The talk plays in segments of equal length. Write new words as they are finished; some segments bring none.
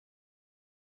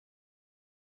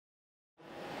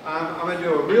I'm going to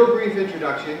do a real brief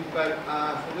introduction, but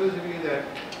for those of you that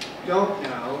don't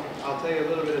know, I'll tell you a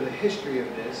little bit of the history of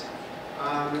this.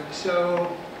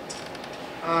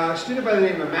 A student by the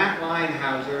name of Matt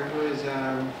Linehauser, who is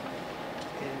in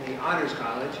the Honors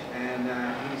College, and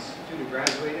he's due to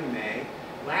graduate in May.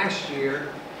 Last year,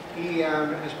 he,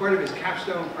 as part of his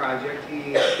capstone project,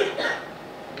 he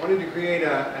wanted to create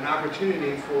an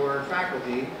opportunity for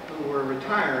faculty who were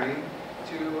retiring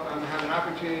to have an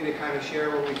opportunity to kind of share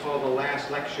what we call the last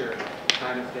lecture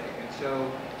kind of thing. And so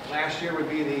last year would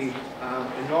be the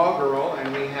inaugural,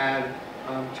 and we had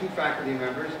two faculty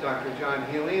members, Dr. John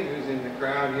Healy, who's in the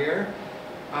crowd here.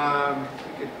 We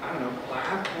could, I don't know,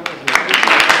 clap.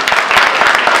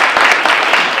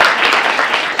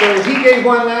 So he gave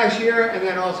one last year, and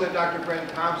then also Dr. Brent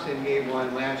Thompson gave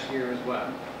one last year as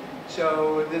well.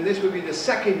 So then this would be the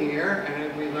second year,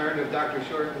 and we learned of Dr.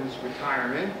 Shorten's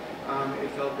retirement. It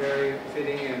felt very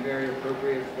fitting and very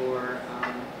appropriate for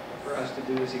us to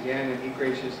do this again, and he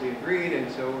graciously agreed,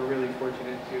 and so we're really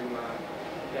fortunate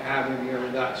to have him here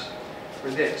with us for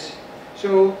this.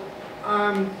 So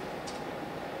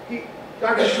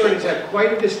Dr. Shorten's had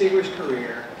quite a distinguished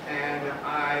career, and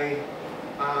I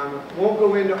won't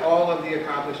go into all of the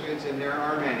accomplishments, and there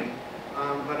are many.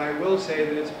 But I will say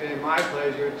that it's been my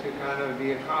pleasure to kind of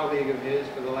be a colleague of his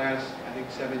for the last, I think,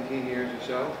 17 years or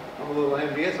so. I'm a little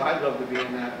envious. I'd love to be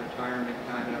in that retirement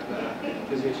kind of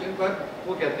position, but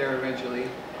we'll get there eventually.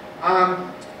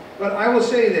 But I will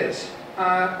say this.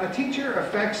 A teacher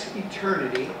affects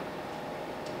eternity,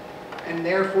 and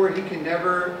therefore he can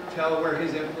never tell where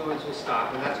his influence will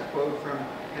stop. And that's a quote from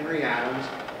Henry Adams.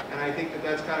 And I think that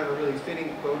that's kind of a really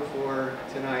fitting quote for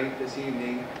tonight, this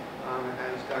evening,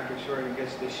 as Dr. Shorten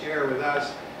gets to share with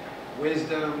us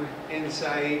wisdom,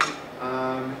 insight,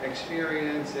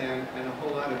 experience, and a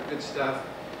whole lot of good stuff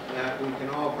that we can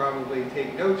all probably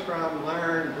take notes from,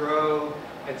 learn, grow,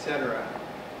 etc.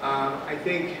 I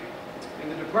think in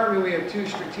the department we have two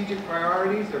strategic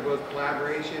priorities. They're both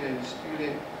collaboration and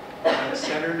student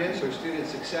centeredness or student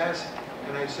success.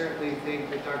 And I certainly think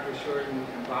that Dr. Shorten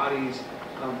embodies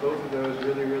both of those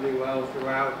really, really well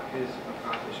throughout his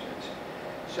accomplishments.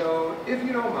 So, if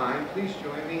you don't mind, please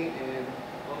join me in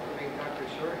welcoming Dr.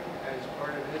 Shorten as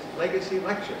part of his Legacy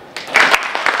Lecture.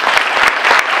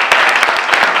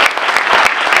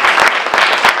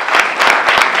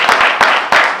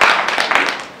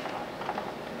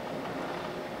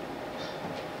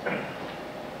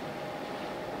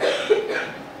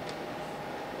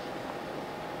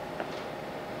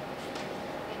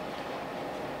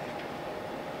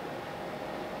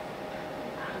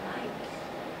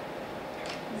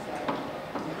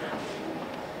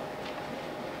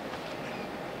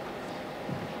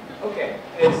 Okay,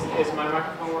 is my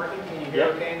microphone working? Can you hear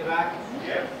okay in the back?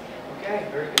 Yes. Okay,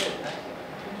 very good.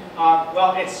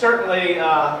 Well, it's certainly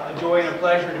a joy and a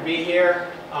pleasure to be here.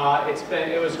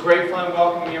 It was great fun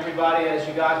welcoming everybody as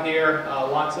you got here.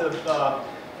 Lots of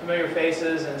familiar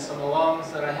faces and some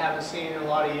alums that I haven't seen in a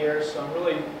lot of years, so I'm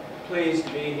really pleased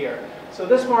to be here. So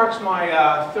this marks my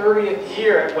 30th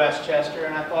year at Westchester,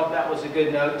 and I thought that was a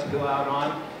good note to go out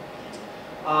on.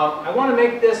 I want to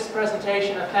make this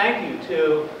presentation a thank you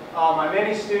to my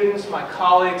many students, my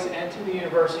colleagues, and to the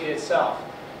university itself.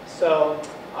 So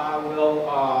I will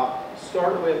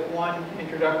start with one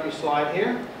introductory slide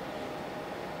here.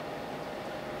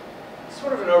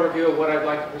 Sort of an overview of what I'd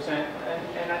like to present.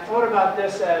 And I thought about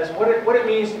this as what it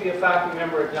means to be a faculty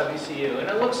member at WCU. And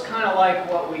it looks kind of like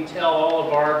what we tell all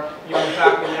of our young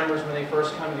faculty members when they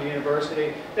first come to the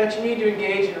university, that you need to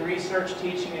engage in research,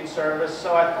 teaching, and service.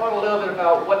 So I thought a little bit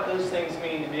about what those things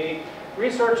mean to me.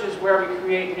 Research is where we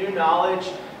create new knowledge,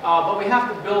 but we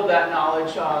have to build that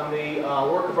knowledge on the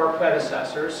work of our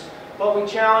predecessors. But we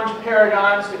challenge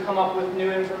paradigms to come up with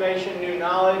new information, new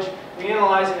knowledge. We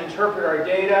analyze and interpret our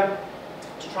data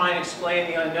to try and explain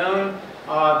the unknown.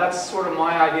 That's sort of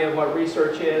my idea of what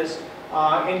research is.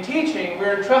 In teaching,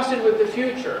 we're entrusted with the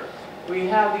future. We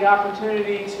have the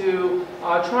opportunity to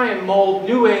try and mold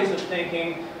new ways of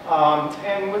thinking.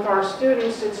 And with our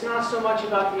students, it's not so much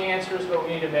about the answers, but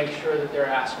we need to make sure that they're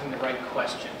asking the right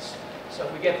questions. So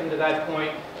if we get them to that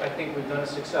point, I think we've done a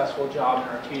successful job in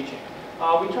our teaching.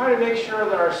 We try to make sure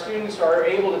that our students are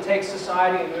able to take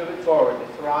society and move it forward,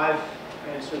 to thrive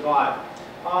and survive.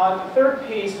 The third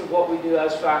piece of what we do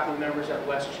as faculty members at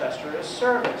Westchester is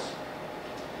service.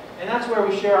 And that's where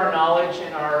we share our knowledge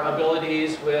and our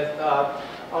abilities with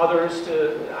others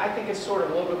to, I think it's sort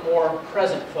of a little bit more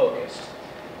present focused.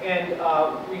 And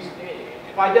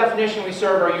by definition, we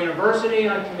serve our university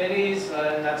on committees,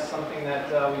 and that's something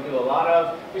that we do a lot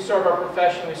of. We serve our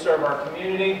profession, we serve our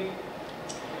community.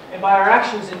 And by our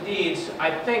actions and deeds,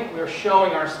 I think we're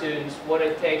showing our students what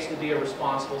it takes to be a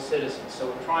responsible citizen. So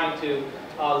we're trying to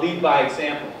lead by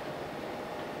example.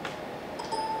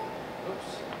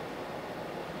 Oops.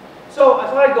 So I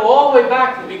thought I'd go all the way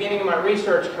back to the beginning of my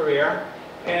research career.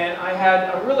 And I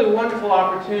had a really wonderful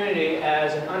opportunity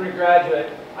as an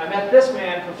undergraduate. I met this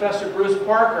man, Professor Bruce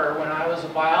Parker, when I was a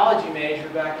biology major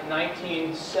back in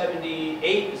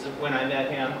 1978 is when I met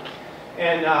him.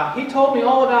 And he told me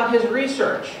all about his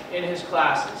research in his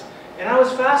classes. And I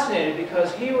was fascinated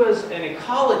because he was an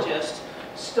ecologist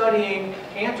studying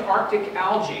Antarctic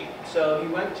algae. So he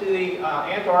went to the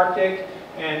Antarctic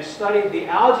and studied the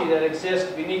algae that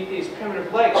exists beneath these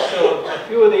primitive lakes. So a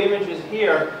few of the images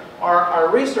here are our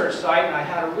research site, and I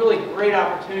had a really great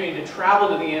opportunity to travel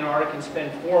to the Antarctic and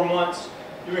spend 4 months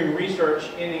doing research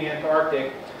in the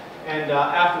Antarctic. And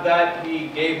after that, he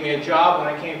gave me a job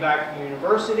when I came back from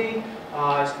university.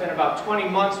 I spent about 20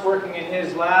 months working in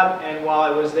his lab, and while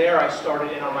I was there, I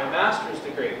started in on my master's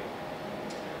degree.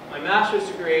 My master's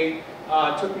degree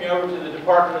took me over to the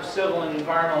Department of Civil and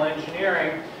Environmental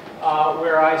Engineering,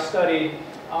 where I studied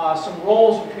some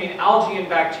roles between algae and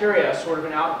bacteria, sort of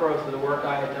an outgrowth of the work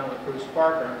I had done with Bruce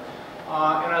Parker.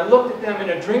 And I looked at them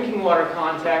in a drinking water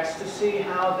context to see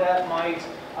how that might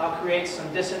create some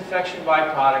disinfection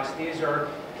byproducts. These are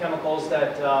chemicals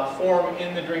that form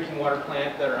in the drinking water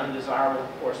plant that are undesirable,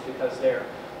 of course, because they're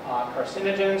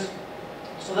carcinogens.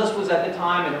 So this was at the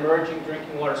time an emerging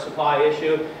drinking water supply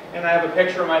issue. And I have a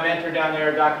picture of my mentor down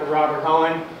there, Dr. Robert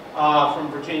Hohen from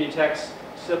Virginia Tech's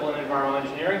Civil and Environmental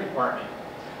Engineering Department.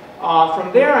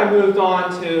 From there, I moved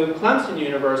on to Clemson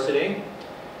University,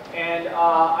 and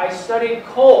I studied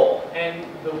coal and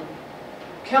the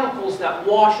chemicals that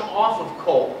wash off of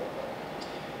coal.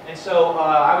 And so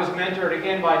I was mentored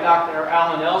again by Dr.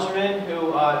 Alan Elserman,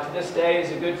 who to this day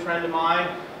is a good friend of mine,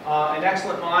 an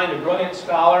excellent mind, a brilliant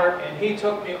scholar, and he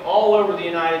took me all over the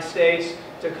United States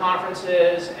to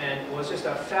conferences and was just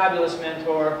a fabulous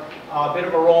mentor, a bit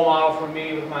of a role model for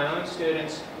me with my own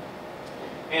students.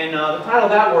 And the title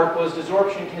of that work was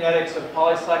Desorption Kinetics of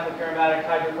Polycyclic Aromatic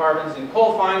Hydrocarbons in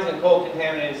Coal Fines and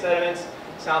Coal-Contaminated Sediments.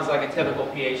 Sounds like a typical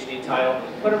PhD title,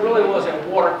 but it really was a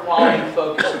water quality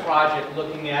focused project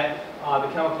looking at the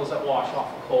chemicals that wash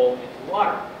off of coal into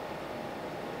water.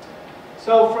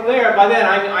 So from there, by then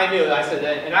I knew, I said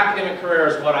that an academic career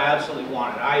is what I absolutely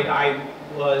wanted. I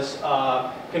was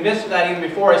convinced of that even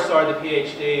before I started the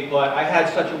PhD, but I had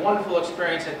such a wonderful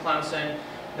experience at Clemson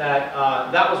that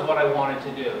that was what I wanted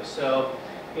to do. So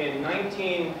in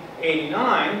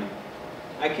 1989,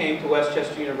 I came to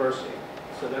Westchester University.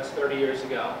 So that's 30 years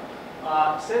ago.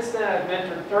 Since then, I've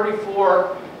mentored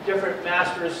 34 different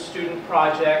master's student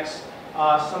projects.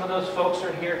 Some of those folks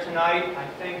are here tonight. I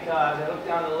think, as I look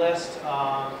down the list,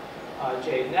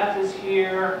 Jade Neff is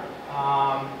here.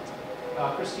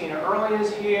 Christina Early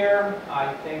is here.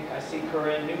 I think I see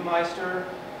Corinne Neumeister.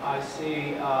 I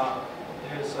see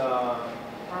there's,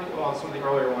 well, some of the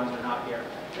earlier ones are not here.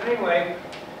 But anyway,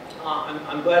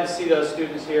 I'm glad to see those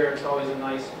students here. It's always a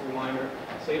nice reminder.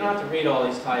 So you don't have to read all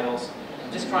these titles.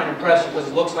 I'm just trying to impress you because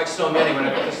it looks like so many. When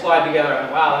I put the slide together, I'm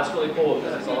like, wow, that's really cool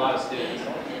because it's a lot of students.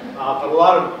 But a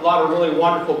lot of really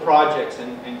wonderful projects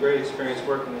and great experience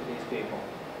working with these people.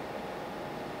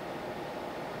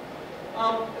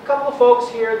 A couple of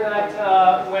folks here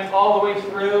that went all the way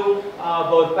through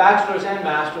both bachelor's and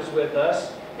master's with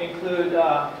us include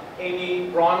Amy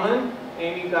Bronlin.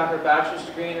 Amy got her bachelor's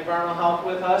degree in environmental health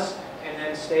with us, and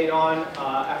then stayed on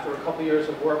after a couple years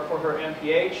of work for her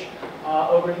MPH.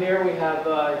 Over here we have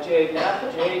Jade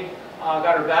Neff. Jade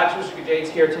got her bachelor's degree. Jade's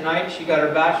here tonight. She got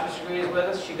her bachelor's degree with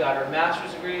us. She got her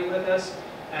master's degree with us,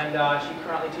 and she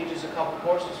currently teaches a couple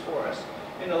courses for us.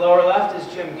 In the lower left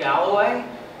is Jim Galloway.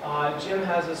 Jim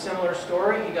has a similar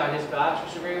story. He got his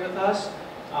bachelor's degree with us.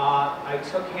 I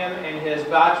took him and his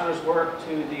bachelor's work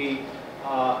to the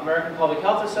American Public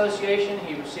Health Association.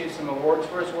 He received some awards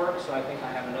for his work, so I think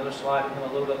I have another slide of him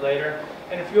a little bit later.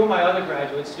 And a few of my other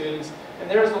graduate students, and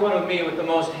there's the one of me with the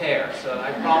most hair. So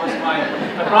I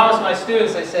promised my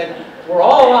students, I said, we're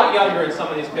all a lot younger in some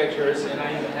of these pictures, and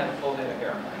I even had a full head of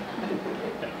hair.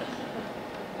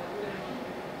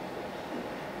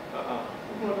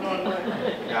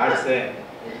 Gotta say.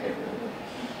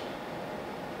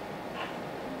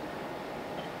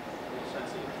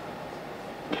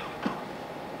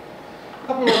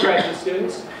 A couple more graduate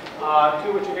students,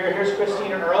 two which are here. Here's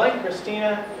Christina Early.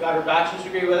 Christina got her bachelor's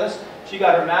degree with us. She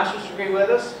got her master's degree with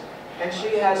us, and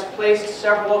she has placed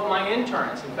several of my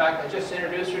interns. In fact, I just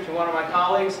introduced her to one of my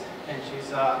colleagues, and she's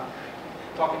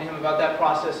talking to him about that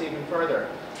process even further.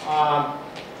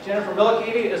 Jennifer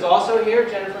Millikivi is also here.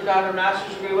 Jennifer got her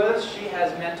master's degree with us. She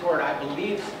has mentored, I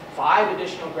believe, 5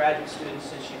 additional graduate students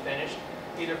since she finished,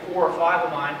 either 4 or 5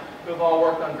 of mine, who have all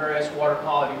worked on various water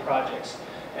quality projects.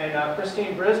 And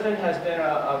Christine Brisbane has been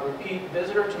a repeat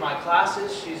visitor to my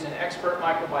classes. She's an expert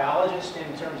microbiologist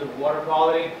in terms of water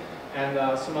quality,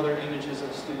 and some other images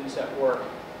of students at work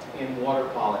in water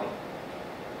quality.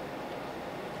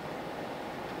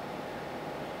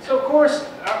 So of course,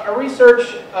 a research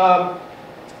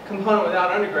component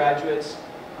without undergraduates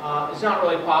is not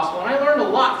really possible. And I learned a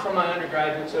lot from my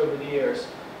undergraduates over the years.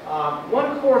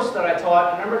 One course that I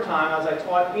taught a number of times, I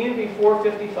taught ENV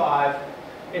 455.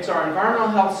 It's our environmental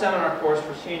health seminar course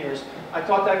for seniors. I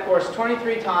taught that course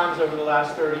 23 times over the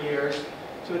last 30 years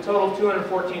to a total of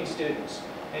 214 students.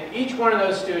 And each one of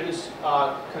those students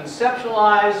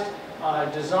conceptualized,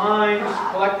 designed,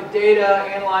 collected data,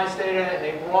 analyzed data, and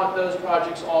they brought those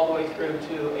projects all the way through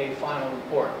to a final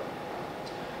report.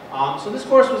 So this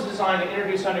course was designed to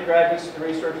introduce undergraduates to the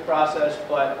research process,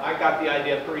 but I got the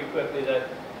idea pretty quickly that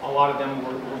a lot of them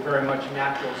were very much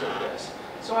naturals at this.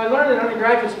 So I learned that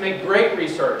undergraduates make great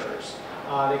researchers.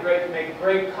 They make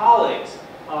great colleagues.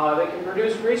 They can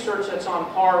produce research that's on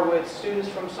par with students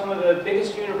from some of the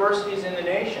biggest universities in the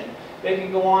nation. They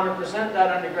can go on and present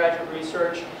that undergraduate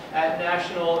research at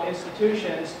national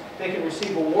institutions. They can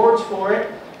receive awards for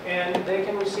it, and they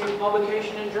can receive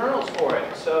publication in journals for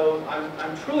it. So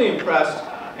I'm truly impressed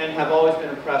and have always been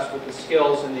impressed with the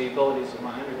skills and the abilities of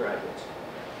my undergraduates.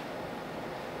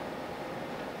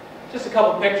 Just a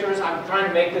couple pictures. I'm trying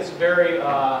to make this very,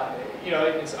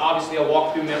 it's obviously a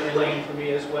walk through memory lane for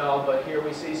me as well, but here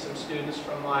we see some students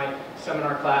from my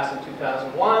seminar class in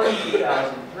 2001,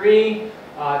 2003,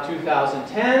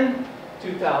 2010,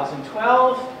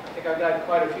 2012. I think I've got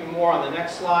quite a few more on the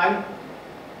next slide.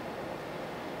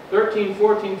 13,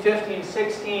 14, 15,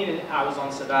 16, and I was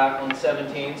on sabbatical in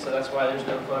 17, so that's why there's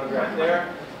no photograph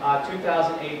there.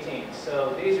 2018.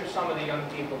 So these are some of the young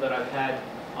people that I've had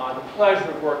the pleasure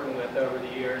of working with over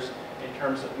the years in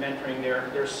terms of mentoring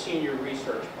their senior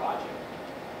research project.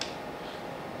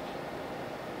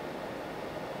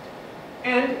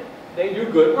 And they do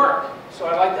good work. So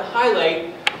I'd like to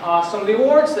highlight some of the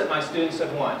awards that my students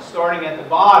have won. Starting at the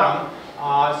bottom,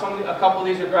 a couple of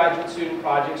these are graduate student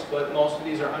projects, but most of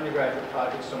these are undergraduate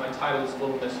projects, so my title is a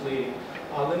little misleading.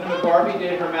 Linda McGarvey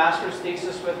did her master's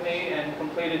thesis with me and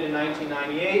completed in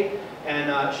 1998,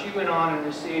 and she went on and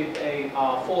received a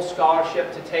full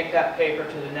scholarship to take that paper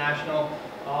to the national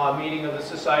meeting of the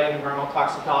Society of Environmental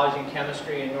Toxicology and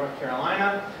Chemistry in North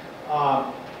Carolina.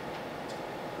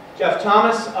 Jeff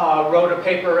Thomas wrote a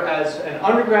paper as an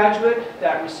undergraduate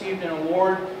that received an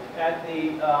award at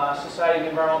the Society of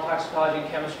Environmental Toxicology and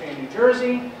Chemistry in New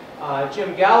Jersey.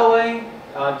 Jim Galloway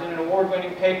did an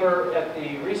award-winning paper at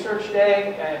the Research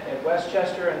Day at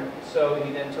Westchester, and so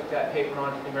he then took that paper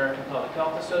on to the American Public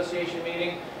Health Association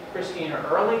meeting. Christina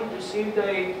Early received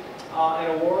an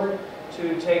award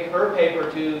to take her paper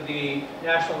to the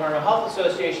National Environmental Health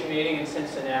Association meeting in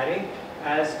Cincinnati,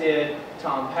 as did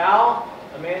Tom Powell,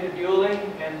 Amanda Bueling,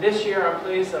 and this year I'm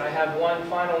pleased that I have one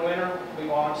final winner.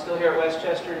 While I'm still here at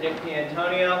Westchester, Nick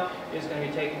Piantonio is going to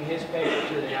be taking his paper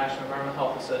to the National Environmental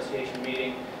Health Association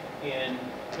meeting in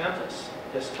Memphis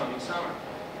this coming summer.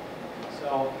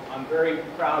 So I'm very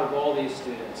proud of all these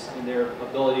students and their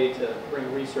ability to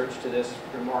bring research to this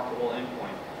remarkable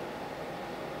endpoint.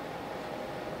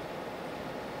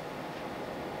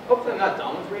 Hopefully I'm not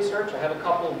done with research. I have a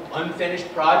couple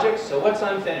unfinished projects. So what's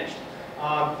unfinished?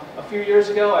 A few years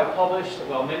ago I published,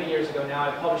 well many years ago now,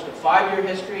 I published a 5-year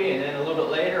history, and then a little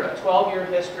bit later a 12-year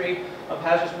history of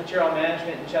hazardous material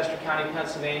management in Chester County,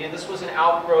 Pennsylvania. This was an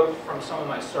outgrowth from some of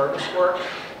my service work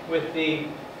with the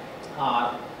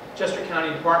Chester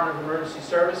County Department of Emergency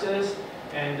Services,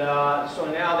 and so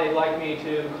now they'd like me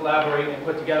to collaborate and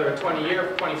put together a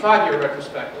 25-year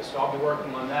retrospective. So I'll be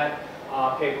working on that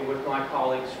paper with my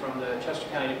colleagues from the Chester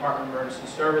County Department of Emergency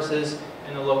Services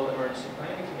and the local emergency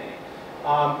planning committee.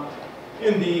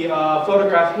 In the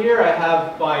photograph here, I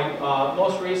have my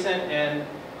most recent and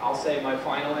I'll say my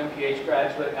final MPH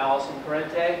graduate, Allison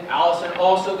Parente. Allison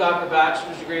also got her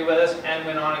bachelor's degree with us and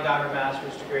went on and got her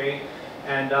master's degree.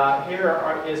 And here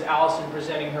is Allison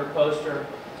presenting her poster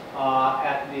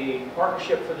at the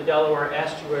Partnership for the Delaware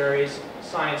Estuaries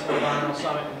Science and Environmental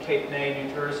Summit in Cape May,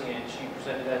 New Jersey, and she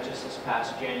presented that just this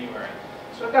past January.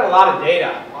 So I've got a lot of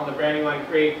data on the Brandywine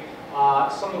Creek,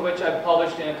 some of which I've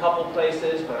published in a couple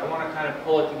places, but I want to kind of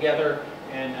pull it together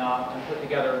and put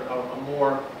together a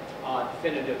more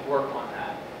definitive work on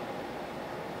that.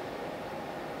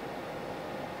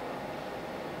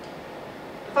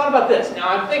 I thought about this. Now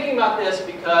I'm thinking about this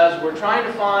because we're trying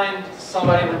to find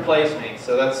somebody to replace me.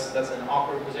 So that's an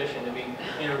awkward position to be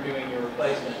interviewing your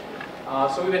replacement.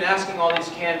 So we've been asking all these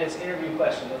candidates interview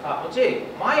questions. I thought, well, gee,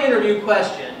 my interview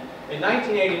question in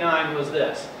 1989 was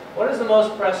this: what is the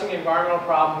most pressing environmental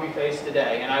problem we face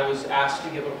today? And I was asked to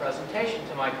give a presentation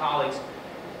to my colleagues,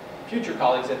 future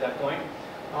colleagues at that point,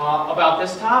 about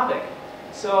this topic.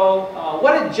 So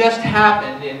what had just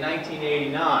happened in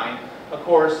 1989, of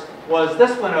course, was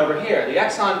this one over here. The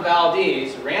Exxon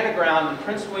Valdez ran aground in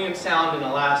Prince William Sound in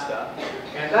Alaska.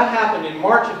 And that happened in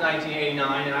March of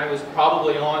 1989, and I was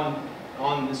probably on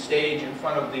the stage in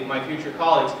front of my future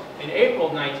colleagues in April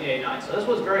of 1989. So this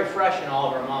was very fresh in all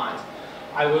of our minds.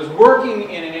 I was working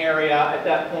in an area at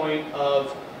that point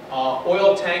of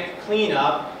oil tank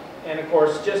cleanup. And of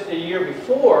course, just a year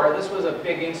before, this was a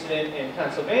big incident in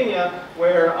Pennsylvania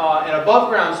where an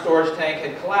above-ground storage tank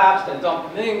had collapsed and dumped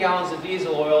 1 million gallons of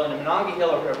diesel oil in the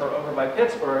Monongahela River over by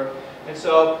Pittsburgh. And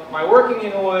so my working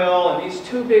in oil and these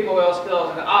two big oil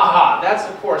spills, aha, that's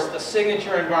of course the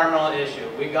signature environmental issue.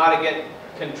 We got to get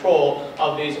control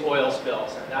of these oil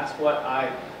spills. And that's what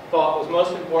I thought was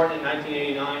most important in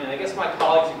 1989, and I guess my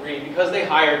colleagues agreed because they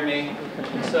hired me.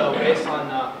 So based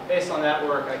on that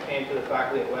work, I came to the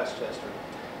faculty at Westchester.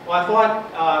 Well, I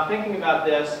thought, thinking about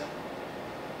this,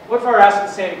 what if I were asked the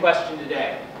same question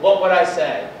today? What would I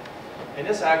say? And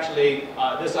this actually,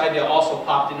 this idea also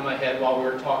popped into my head while we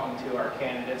were talking to our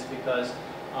candidates because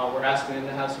we're asking them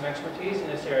to have some expertise in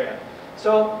this area.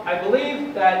 So I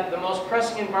believe that the most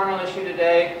pressing environmental issue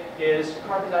today is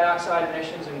carbon dioxide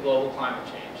emissions and global climate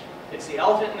change. It's the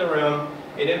elephant in the room.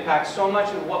 It impacts so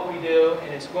much of what we do,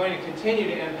 and it's going to continue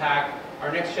to impact our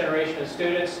next generation of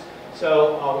students.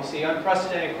 So we see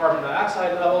unprecedented carbon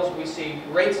dioxide levels. We see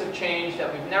rates of change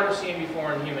that we've never seen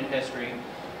before in human history.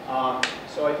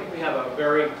 So I think we have a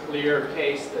very clear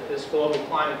case that this global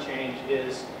climate change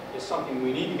is something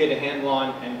we need to get a handle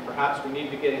on, and perhaps we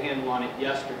need to get a handle on it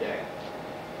yesterday.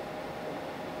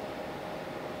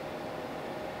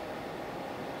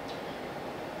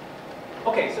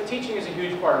 Okay, so teaching is a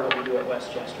huge part of what we do at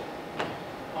Westchester.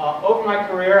 Over my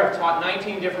career, I've taught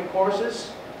 19 different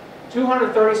courses,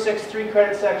 236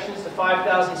 3-credit sections to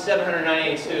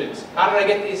 5,798 students. How did I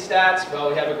get these stats? Well,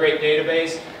 we have a great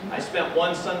database. I spent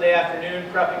one Sunday afternoon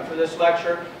prepping for this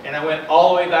lecture, and I went all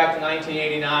the way back to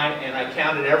 1989, and I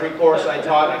counted every course I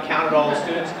taught, I counted all the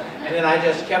students, and then I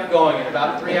just kept going, and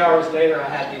about 3 hours later, I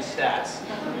had these stats.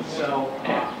 So,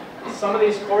 some of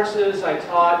these courses I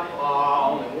taught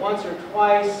only once or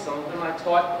twice. Some of them I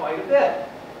taught quite a bit.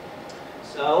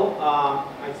 So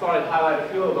I thought I'd highlight a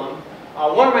few of them.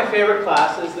 One of my favorite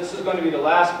classes, this is going to be the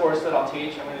last course that I'll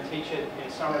teach. I'm going to teach it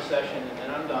in summer session and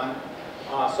then I'm done.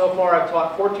 So far I've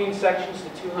taught 14 sections to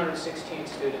 216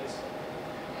 students.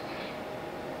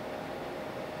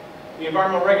 The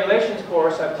environmental regulations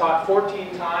course I've taught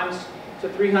 14 times to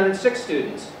 306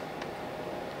 students.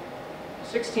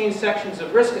 16 sections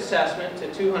of risk assessment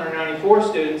to 294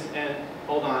 students, and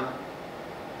hold on,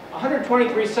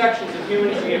 123 sections of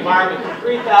humans and the environment to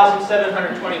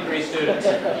 3,723 students.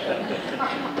 I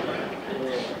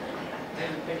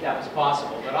didn't think that was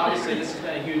possible, but obviously this has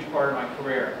been a huge part of my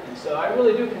career. And so I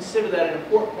really do consider that an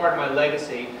important part of my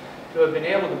legacy, to have been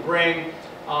able to bring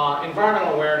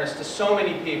environmental awareness to so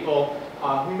many people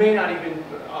who may not even,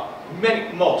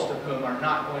 most of whom are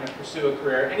not going to pursue a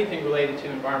career, anything related to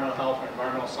environmental health or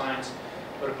environmental science.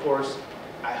 But of course,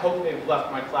 I hope they've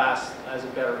left my class as a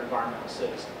better environmental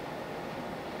citizen.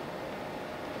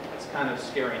 That's kind of a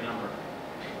scary number.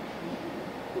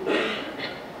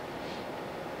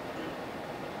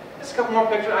 Just a couple more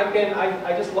pictures. Again,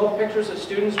 I just love pictures of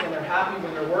students when they're happy,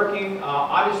 when they're working.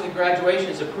 Obviously, graduation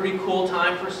is a pretty cool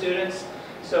time for students.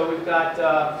 So we've got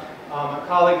my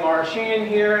colleague Mara Sheehan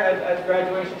here at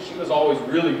graduation. She was always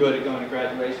really good at going to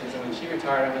graduations, and when she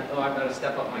retired, I went, oh, I've got to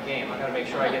step up my game. I've got to make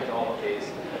sure I get to all of these.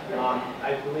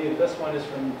 I believe this one is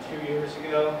from 2 years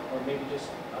ago, or maybe just,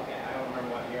 okay, I don't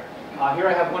remember what year. Here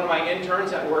I have one of my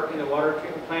interns that worked in the water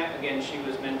treatment plant. Again, she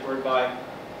was mentored by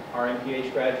our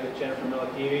MPH graduate, Jennifer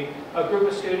Milikivi. A group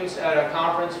of students at a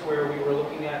conference where we were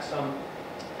looking at some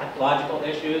ecological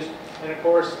issues. And of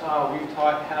course, we've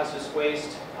taught hazardous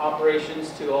waste operations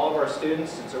to all of our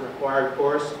students. It's a required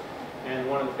course. And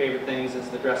one of the favorite things is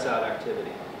the dress-out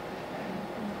activity.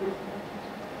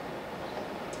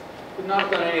 Could not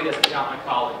have done any of this without my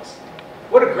colleagues.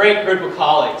 What a great group of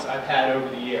colleagues I've had over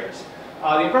the years.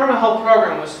 The Environmental Health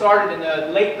Program was started in the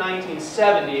late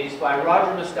 1970s by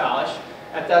Roger Mistalish,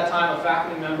 at that time a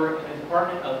faculty member in the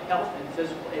Department of Health and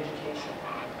Physical Education.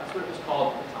 That's what it was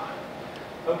called at the time.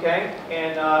 Okay,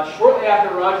 and shortly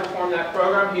after Roger formed that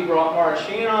program, he brought Mara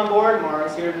Sheehan on board.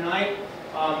 Mara's here tonight.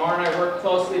 Mara and I worked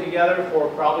closely together for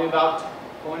probably about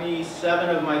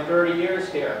 27 of my 30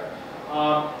 years here.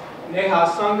 Neha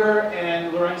Sunger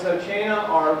and Lorenzo Chena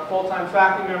are full-time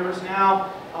faculty members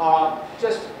now.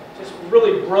 Just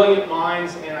really brilliant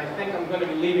minds, and I think I'm going to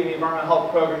be leaving the environmental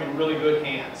health program in really good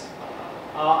hands.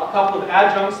 A couple of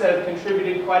adjuncts that have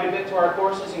contributed quite a bit to our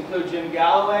courses include Jim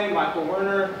Galloway, Michael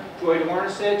Werner, Joy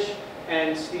Dvornisich,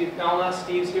 and Steve Melna.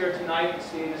 Steve's here tonight.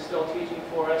 Steve is still teaching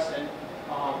for us, and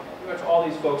pretty much all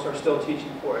these folks are still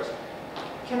teaching for us.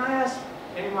 Can I ask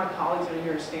any of my colleagues that are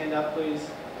here to stand up, please?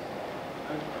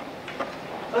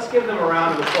 Let's give them a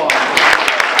round of applause.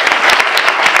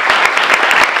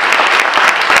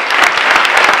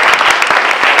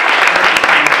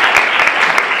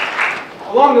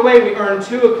 Along the way, we earned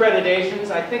 2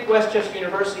 accreditations. I think Westchester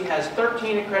University has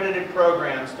 13 accredited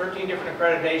programs, 13 different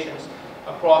accreditations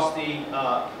across the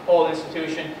whole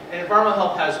institution, and environmental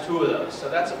health has 2 of those, so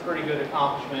that's a pretty good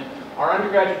accomplishment. Our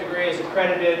undergraduate degree is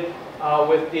accredited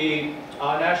with the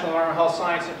National Environmental Health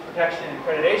Science and Protection and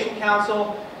Accreditation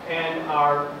Council, and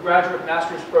our graduate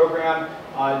master's program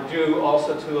due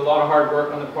also to a lot of hard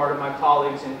work on the part of my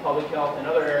colleagues in public health and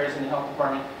other areas in the health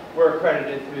department. We're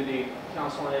accredited through the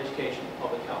Council on Education and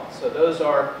Public Health. So those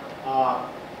are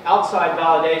outside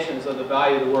validations of the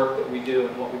value of the work that we do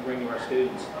and what we bring to our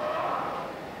students.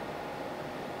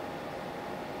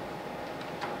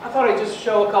 I thought I'd just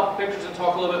show a couple pictures and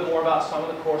talk a little bit more about some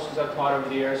of the courses I've taught over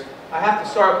the years. I have to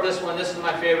start with this one. This is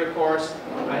my favorite course.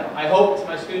 I hope it's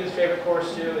my students' favorite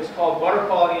course too. It's called Water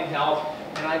Quality and Health,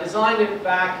 and I designed it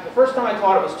back, the first time I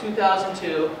taught it was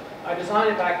 2002. I designed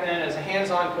it back then as a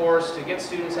hands-on course to get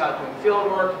students out doing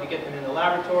field work, to get them in the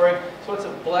laboratory. So it's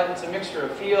a mixture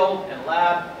of field and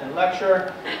lab and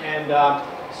lecture. And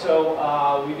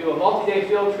so we do a multi-day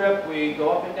field trip. We go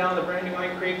up and down the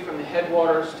Brandywine Creek from the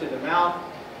headwaters to the mouth,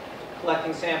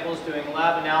 collecting samples, doing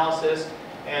lab analysis,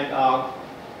 and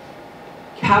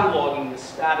cataloging the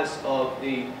status of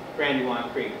the Brandywine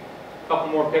Creek. A couple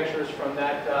more pictures from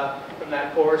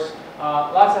that course.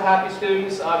 Lots of happy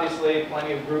students, obviously,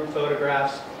 plenty of group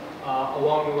photographs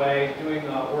along the way, doing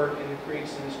work in the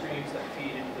creeks and the streams that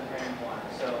feed into the Brandywine.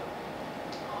 So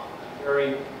I'm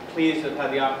very pleased to have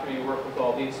had the opportunity to work with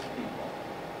all these people.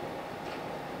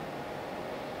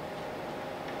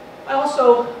 I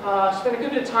also spent a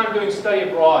good bit of time doing study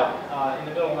abroad in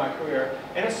the middle of my career.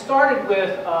 And it started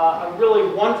with a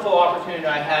really wonderful opportunity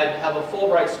I had to have a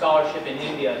Fulbright scholarship in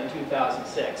India in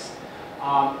 2006.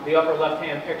 The upper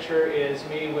left-hand picture is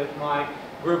me with my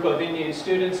group of Indian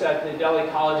students at the Delhi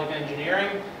College of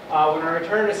Engineering. When I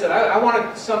returned, I said, I want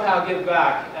to somehow give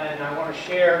back, and I want to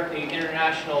share the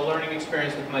international learning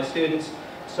experience with my students.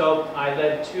 So I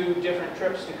led 2 different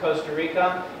trips to Costa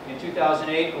Rica in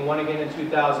 2008 and one again in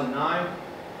 2009.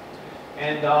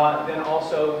 And then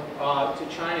also to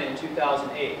China in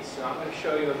 2008. So I'm going to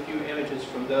show you a few images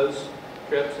from those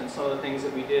trips and some of the things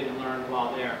that we did and learned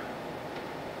while there.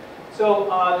 So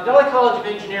the Delhi College of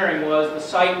Engineering was the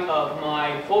site of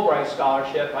my Fulbright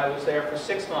scholarship. I was there for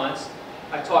 6 months.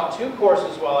 I taught 2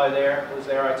 courses while I was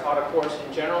there. I taught a course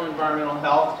in general environmental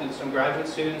health to some graduate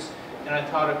students, and I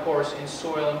taught a course in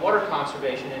soil and water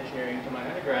conservation engineering to my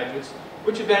undergraduates,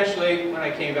 which eventually, when I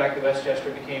came back to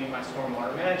Westchester, became my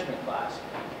stormwater management class.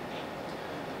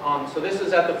 So this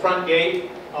is at the front gate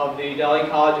of the Delhi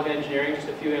College of Engineering, just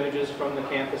a few images from the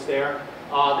campus there.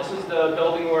 This is the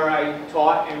building where I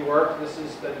taught and worked. This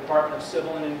is the Department of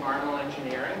Civil and Environmental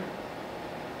Engineering.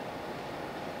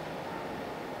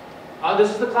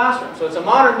 This is the classroom. So it's a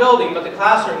modern building, but the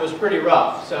classroom was pretty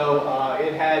rough. So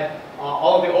it had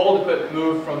all of the old equipment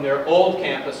moved from their old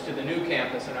campus to the new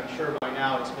campus, and I'm sure by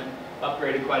now it's been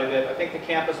upgraded quite a bit. I think the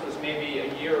campus was maybe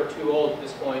a year or 2 old at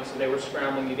this point, so they were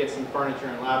scrambling to get some furniture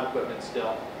and lab equipment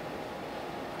still.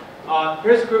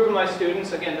 Here's a group of my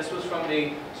students. Again, this was from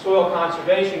the soil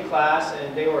conservation class,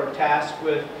 and they were tasked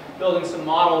with building some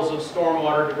models of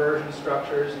stormwater diversion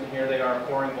structures, and here they are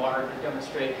pouring water to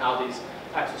demonstrate how these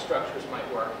types of structures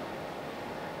might work.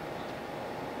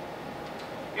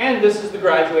 And this is the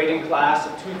graduating class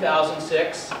of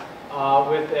 2006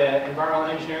 with an environmental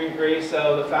engineering degree.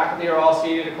 So the faculty are all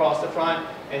seated across the front,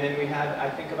 and then we had, I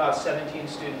think, about 17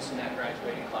 students in that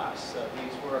graduating class. So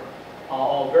these were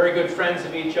all very good friends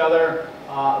of each other,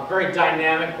 a very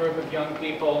dynamic group of young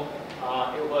people.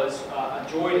 It was a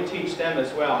joy to teach them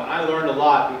as well, and I learned a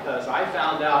lot because I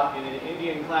found out in an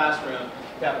Indian classroom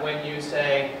that when you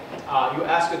say, you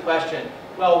ask a question,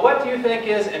 well, what do you think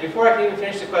is, and before I could even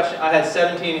finish the question, I had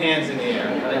 17 hands in the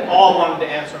air. They all wanted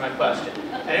to answer my question,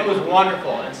 and it was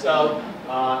wonderful. And so,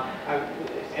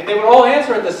 and they would all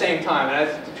answer at the same time, and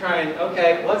I had to try and,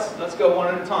 okay, let's go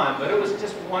one at a time. But it was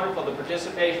just wonderful. The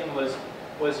participation was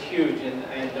was huge, and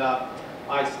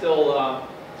I still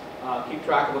keep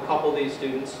track of a couple of these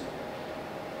students.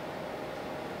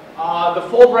 The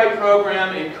Fulbright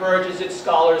program encourages its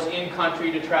scholars in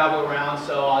country to travel around,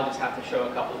 so I'll just have to show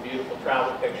a couple of beautiful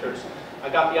travel pictures. I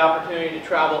got the opportunity to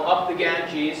travel up the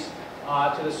Ganges,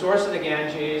 to the source of the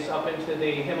Ganges, up into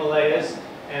the Himalayas,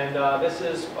 and this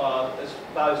is about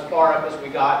as far up as we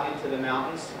got into the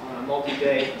mountains on a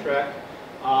multi-day trek.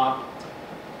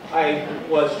 I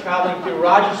was traveling through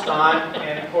Rajasthan,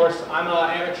 and of course I'm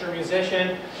an amateur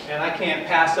musician, and I can't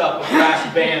pass up a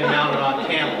brass band mounted on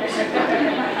camels.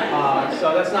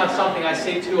 So that's not something I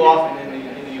see too often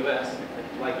in the U.S.,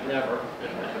 like never.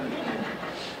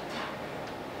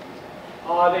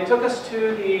 They took us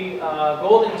to the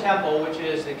Golden Temple, which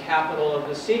is the capital of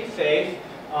the Sikh faith,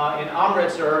 in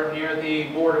Amritsar, near the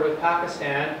border with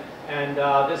Pakistan. And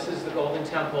this is the Golden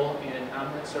Temple in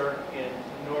Amritsar in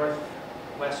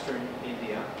northwestern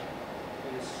India,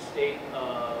 in the state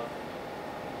of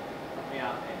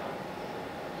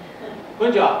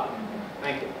Punjab.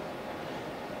 Thank you.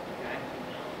 Okay.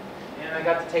 And I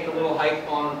got to take a little hike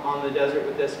on the desert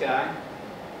with this guy.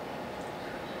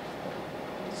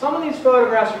 Some of these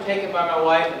photographs are taken by my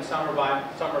wife, and some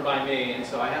are by me, and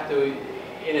so I have to,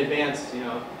 in advance, you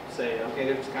know, say, okay,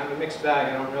 there's kind of a mixed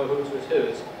bag. I don't know whose was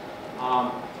whose.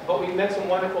 But we met some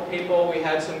wonderful people. We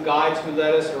had some guides who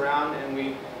led us around, and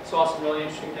we saw some really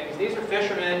interesting things. These are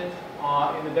fishermen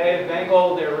in the Bay of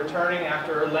Bengal. They're returning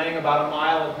after laying about a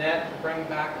mile of net to bring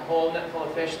back a whole net full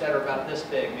of fish that are about this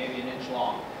big, maybe an inch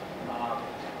long.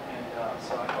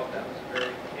 So I thought that was a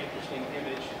very interesting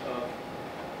image of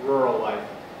rural life.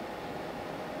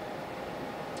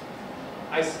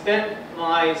 I spent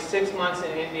my 6 months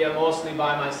in India mostly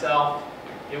by myself.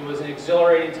 It was an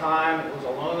exhilarating time. It was a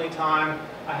lonely time.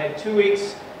 I had 2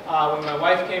 weeks when my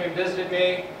wife came and visited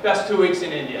me. Best 2 weeks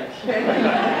in India.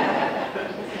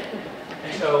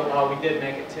 And so we did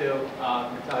make it to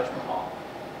the Taj Mahal.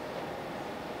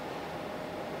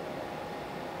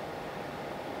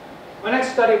 My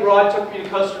next study abroad took me to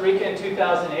Costa Rica in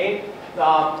 2008.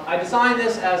 I designed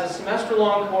this as a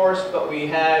semester-long course, but we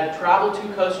had traveled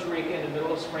to Costa Rica in the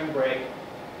middle of spring break.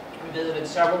 We visited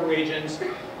several regions.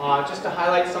 Just to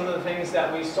highlight some of the things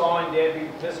that we saw and did, we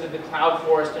visited the cloud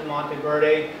forest in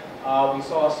Monteverde. We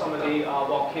saw some of the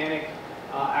volcanic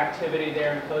activity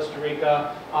there in Costa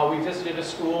Rica. We visited a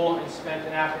school and spent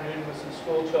an afternoon with some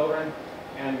school children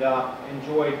and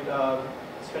enjoyed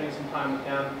spending some time with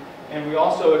them. And we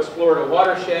also explored a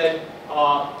watershed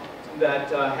that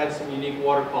had some unique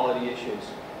water quality issues.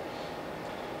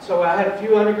 So I had a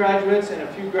few undergraduates and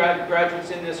a few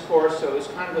graduates in this course, so it was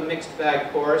kind of a mixed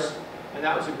bag course, and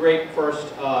that was a great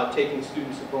first taking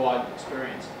students abroad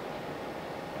experience.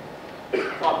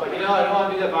 But you know, I don't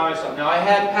want to do that by myself. Now I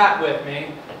had Pat with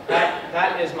me.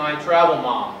 That is my travel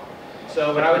mom.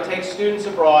 So when I would take students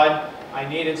abroad, I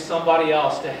needed somebody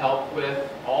else to help with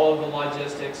all of the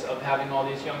logistics of having all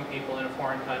these young people in a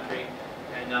foreign country,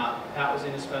 and Pat was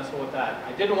indispensable with that.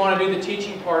 I didn't want to do the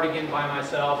teaching part again by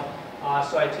myself,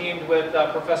 so I teamed with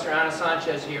Professor Ana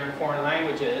Sanchez here in Foreign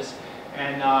Languages,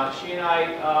 and she and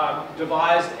I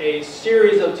devised a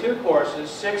series of 2 courses,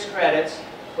 6 credits,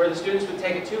 where the students would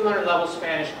take a 200-level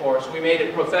Spanish course. We made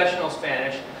it professional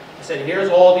Spanish. I said, here's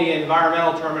all the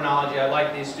environmental terminology I'd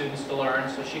like these students to learn.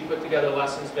 So she put together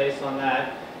lessons based on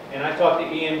that. And I taught the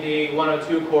EMD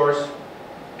 102 course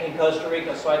in Costa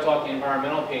Rica, so I taught the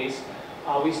environmental piece.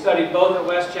 We studied both at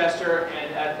Westchester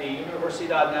and at the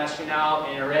Universidad Nacional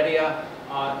in Heredia,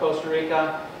 Costa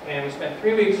Rica. And we spent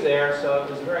 3 weeks there, so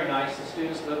it was very nice. The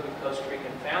students lived with Costa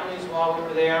Rican families while we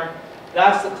were there.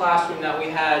 That's the classroom that we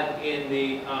had in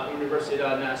the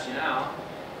Universidad Nacional.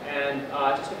 And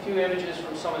just a few images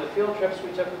from some of the field trips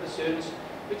we took with the students.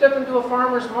 We took them to a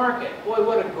farmer's market. Boy,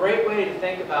 what a great way to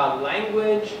think about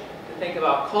language, to think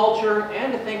about culture,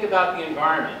 and to think about the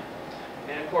environment.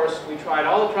 And of course, we tried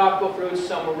all the tropical fruits.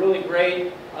 Some were really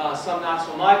great, some not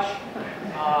so much.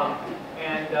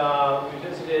 We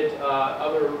visited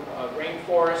other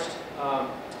rainforests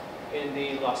in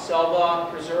the La Selva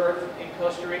Preserve in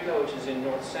Costa Rica, which is in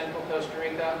north-central Costa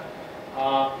Rica.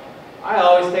 I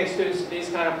always take students to these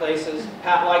kind of places.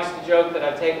 Pat likes to joke that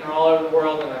I've taken her all over the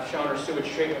world and I've shown her sewage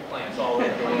treatment plants all over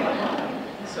the world.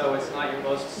 So it's not your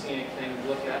most scenic thing to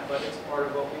look at, but it's part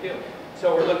of what we do.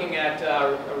 So we're looking at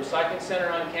a recycling center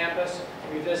on campus.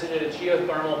 We visited a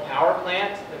geothermal power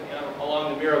plant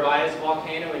along the Miravalles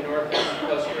volcano in northern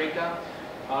Costa Rica.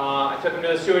 I took them to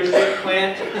the sewage treatment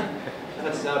plant.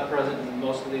 That's not present in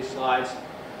most of these slides.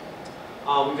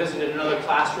 We visited another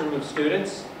classroom of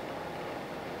students.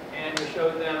 And we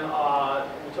showed them,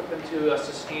 we took them to a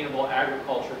sustainable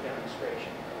agriculture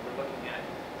demonstration. We're looking at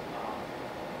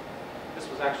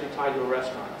was actually tied to a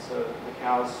restaurant, so the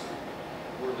cows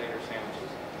were later sandwiches.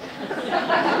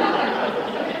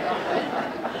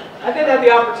 I did have the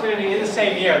opportunity in the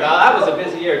same year, though that was a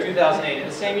busy year, 2008. In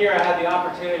the same year, I had the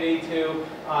opportunity to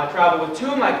travel with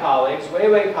two of my colleagues, Wei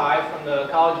Wei Kai from the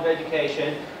College of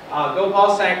Education,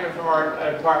 Gopal Sankran from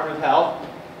our Department of Health,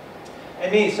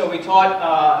 and me. So we taught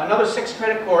another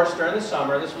 6-credit course during the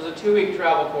summer. This was a 2-week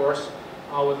travel course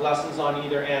with lessons on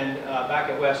either end back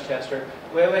at Westchester.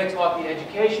 Wei Wei taught the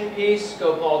education piece,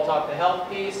 Gopal taught the health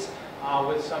piece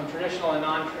with some traditional and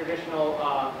non-traditional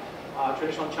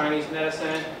traditional Chinese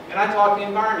medicine, and I taught the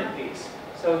environment piece.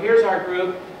 So here's our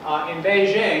group in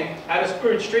Beijing at a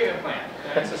sewage treatment plant.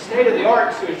 And it's a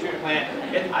state-of-the-art sewage treatment plant.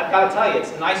 I've got to tell you,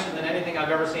 it's nicer than anything I've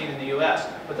ever seen in the U.S.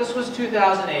 But this was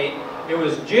 2008. It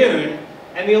was June,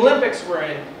 and the Olympics were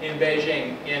in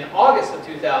Beijing in August of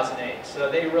 2008. So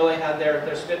they really had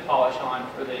their spit polish on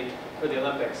for the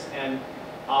Olympics. And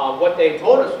what they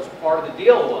told us was part of the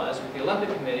deal was, with the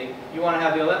Olympic Committee, you want to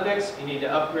have the Olympics, you need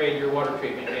to upgrade your water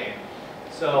treatment game.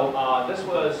 So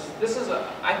this is,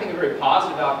 I think, a very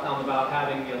positive outcome about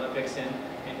having the Olympics in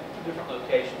different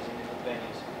locations and different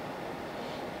venues.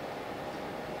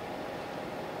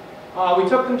 We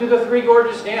took them to the Three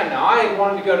Gorges Dam. Now, I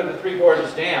wanted to go to the Three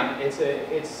Gorges Dam. It's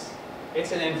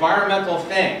an environmental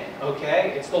thing,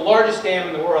 okay? It's the largest dam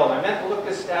in the world. I meant to look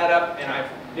this stat up, and I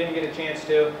didn't get a chance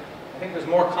to. I think there's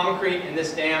more concrete in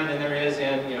this dam than there is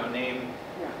in, name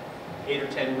 8 or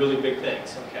 10 really big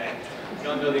things, okay? I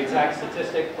don't know the exact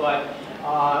statistic, but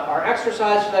our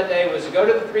exercise for that day was to go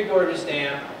to the Three Gorges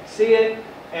Dam, see it,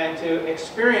 and to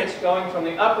experience going from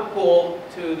the upper pool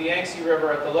to the Yangtze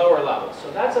River at the lower level.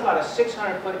 So that's about a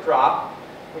 600-foot drop.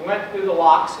 We went through the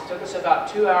locks. It took us about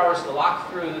 2 hours to lock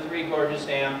through the Three Gorges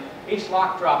Dam. Each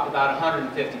lock dropped about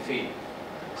 150 feet.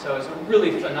 So it's a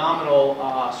really phenomenal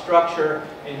structure.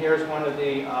 And here's one of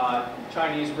the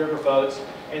Chinese river boats.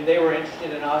 And they were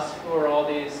interested in us. Who are all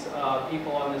these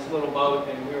people on this little boat?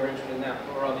 And we were interested in them.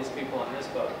 Who are all these people on this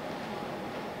boat?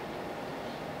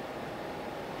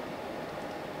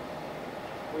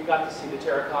 We got to see the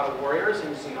Terracotta Warriors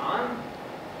in Xi'an.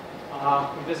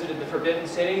 We visited the Forbidden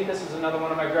City. This is another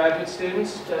one of my graduate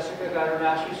students. Jessica got her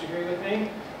master's degree with me.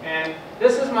 And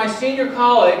this is my senior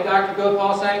colleague, Dr.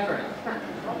 Gopal Sankran.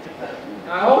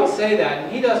 Now, I always say that,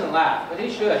 and he doesn't laugh, but he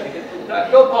should.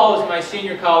 Because Gopal is my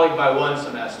senior colleague by 1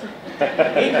 semester.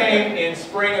 He came in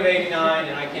spring of '89,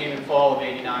 and I came in fall of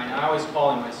 '89. I always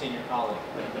call him my senior colleague.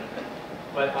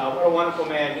 But what a wonderful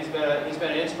man. He's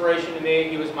been an inspiration to me.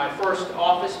 He was my first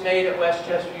office mate at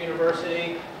Westchester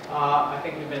University. I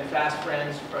think we've been fast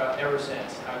friends ever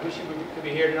since. I wish he could be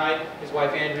here tonight. His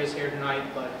wife Andrea is here tonight,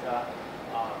 but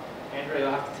Andrea,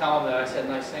 you'll have to tell him that I said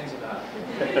nice things about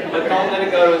him. But don't let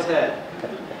it go to his head.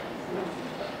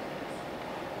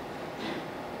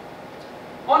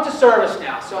 On to service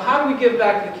now. So how do we give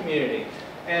back to the community?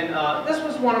 And this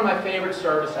was one of my favorite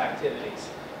service activities.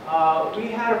 We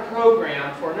had a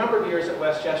program for a number of years at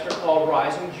Westchester called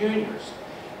Rising Juniors.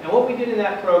 And what we did in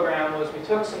that program was we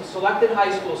took some selected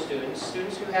high school students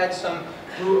who had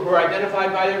who were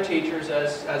identified by their teachers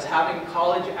as having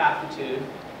college aptitude,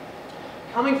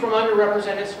 coming from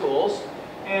underrepresented schools,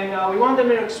 and we wanted them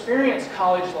to experience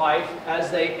college life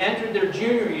as they entered their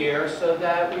junior year so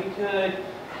that we could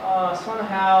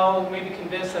somehow maybe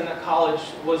convince them that college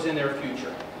was in their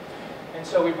future. And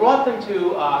so we brought them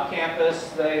to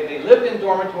campus. They lived in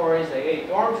dormitories, they ate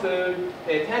dorm food,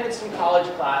 they attended some college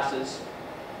classes.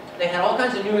 They had all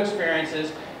kinds of new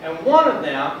experiences, and one of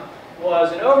them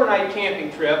was an overnight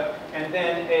camping trip and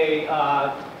then a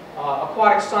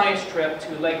aquatic science trip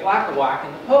to Lake Lackawanna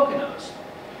in the Poconos.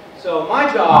 So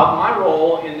my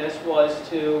role in this was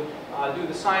to do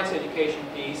the science education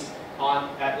piece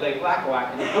at Lake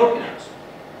Lackawanna in the Poconos.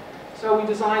 So we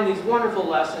designed these wonderful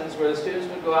lessons where the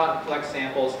students would go out and collect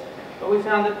samples, but we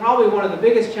found that probably one of the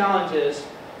biggest challenges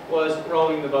was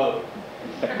rowing the boat.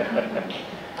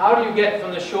 How do you get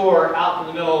from the shore out to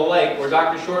the middle of the lake where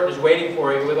Dr. Shorten is waiting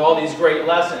for you with all these great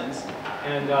lessons?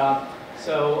 And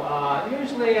so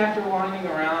usually after winding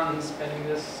around and spending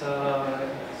this,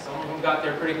 some of them got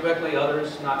there pretty quickly,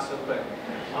 others not so quick.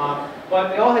 But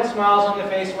they all had smiles on their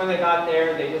face when they got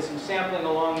there. They did some sampling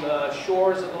along the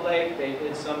shores of the lake. They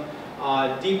did some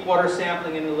deep water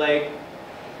sampling in the lake.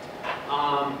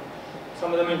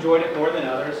 Some of them enjoyed it more than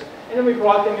others. And then we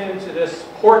brought them into this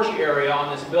porch area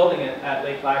on this building at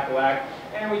Lake Lackawanna,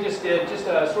 and we just did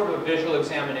a sort of a visual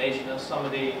examination of some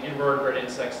of the invertebrate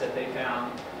insects that they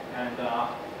found. And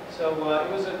so it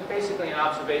was basically an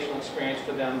observational experience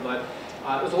for them, but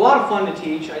it was a lot of fun to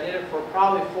teach. I did it for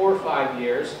probably 4 or 5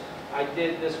 years. I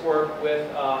did this work with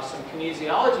some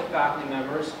kinesiology faculty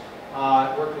members,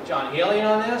 I worked with John Healy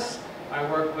on this. I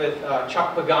worked with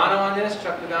Chuck Pagano on this.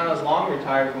 Chuck Pagano is long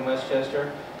retired from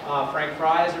Westchester. Frank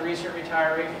Fry is a recent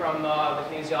retiree from the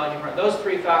kinesiology department. Those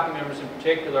three faculty members in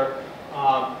particular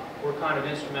were kind of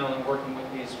instrumental in working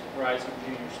with these rising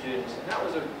junior students. And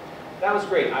that was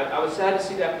great. I was sad to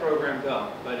see that program go,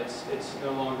 but it's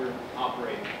no longer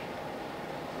operating.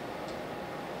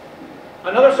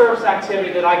 Another service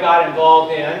activity that I got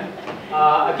involved in,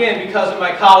 again because of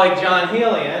my colleague John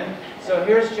Helian. So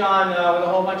here's John with a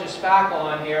whole bunch of spackle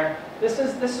on here. This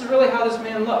is really how this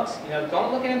man looks. You know,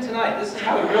 don't look at him tonight. This is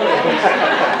how he really looks.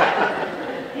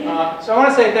 So I want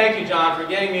to say thank you, John, for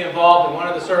getting me involved in one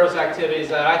of the service activities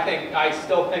that I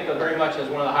still think of very much as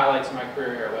one of the highlights of my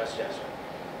career here at Westchester.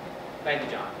 Thank you,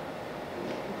 John.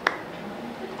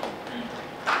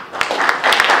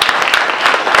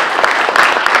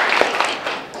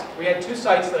 We had two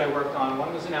sites that I worked on.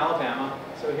 One was in Alabama.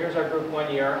 So here's our group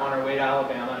 1 year on our way to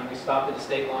Alabama, and we stopped at the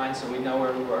state line so we'd know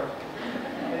where we were.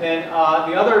 And then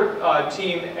the other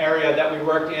team area that we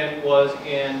worked in was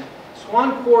in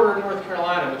Swan Quarter, North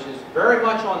Carolina, which is very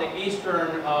much on the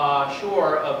eastern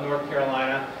shore of North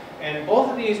Carolina. And both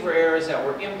of these were areas that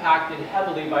were impacted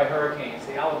heavily by hurricanes.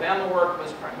 The Alabama work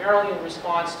was primarily in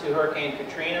response to Hurricane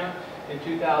Katrina in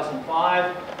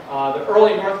 2005. The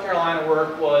early North Carolina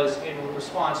work was in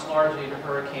response largely to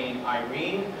Hurricane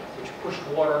Irene, which pushed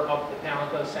water up the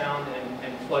Pamlico Sound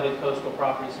and flooded coastal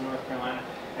properties in North Carolina.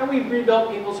 And we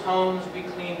rebuilt people's homes, we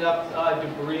cleaned up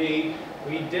debris,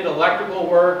 we did electrical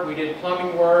work, we did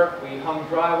plumbing work, we hung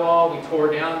drywall, we tore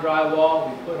down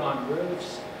drywall, we put on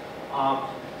roofs.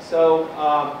 So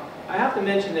I have to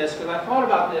mention this because I thought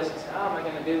about this and said, oh, am I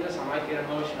going to do this? I might get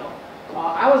emotional.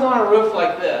 I was on a roof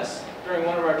like this during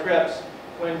one of our trips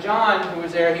when John, who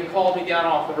was there, he called me down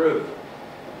off the roof.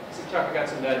 He said, Chuck, I got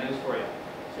some bad news for you.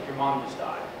 He said, your mom just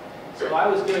died. So I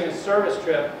was doing a service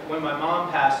trip when my mom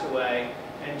passed away,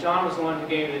 and John was the one who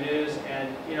gave me the news,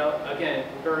 and, you know, again,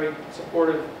 very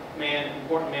supportive man,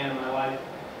 important man in my life.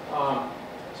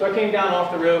 So I came down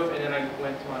off the roof, and then I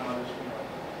went to my mother's funeral.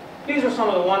 These are some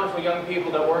of the wonderful young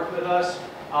people that worked with us.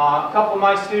 A couple of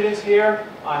my students here.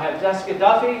 I have Jessica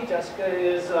Duffy. Jessica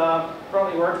is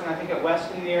currently working, I think, at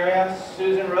Weston in the area.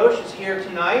 Susan Roche is here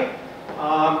tonight.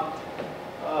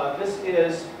 This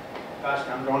is, gosh,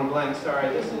 I'm drawing a blank, sorry.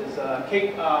 This is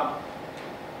Kate.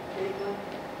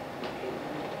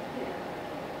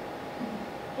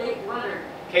 Kate Leonard.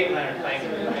 Kate Leonard, thank you.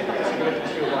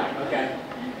 Okay.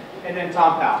 And then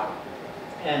Tom Powell.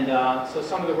 And so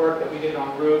some of the work that we did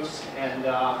on roofs and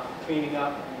cleaning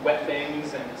up wet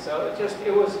things, and so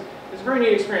it was a very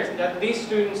neat experience. These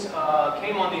students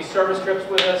came on these service trips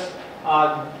with us,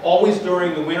 always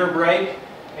during the winter break,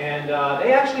 and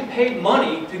they actually paid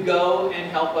money to go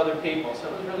and help other people. So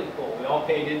it was really cool. We all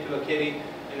paid into a kitty,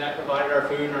 and that provided our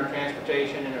food and our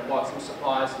transportation, and it bought some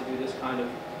supplies to do this kind of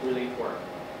relief work.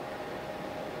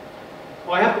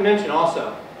 Well, I have to mention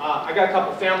also, I got a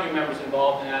couple family members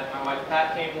involved in that. My wife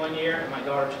Pat came 1 year, and my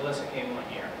daughter Chalissa came 1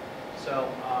 year. So,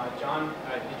 John,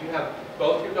 did you have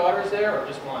both your daughters there, or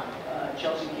just one?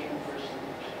 Chelsea came first.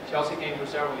 Chelsea came for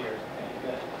several years. Okay,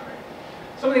 good. All right.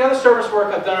 Some of the other service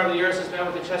work I've done over the years has been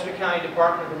with the Chester County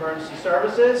Department of Emergency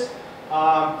Services.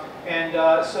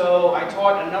 So I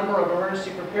taught a number of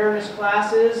emergency preparedness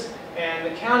classes, and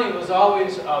the county was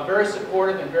always very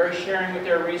supportive and very sharing with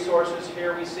their resources.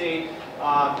 Here we see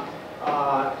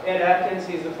Ed Atkins.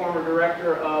 He's the former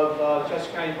director of the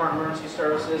Chester County Department of Emergency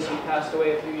Services. He passed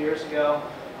away a few years ago.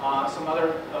 Some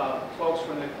other folks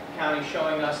from the county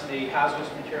showing us the hazardous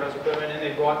materials equipment, and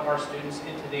they brought our students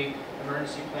into the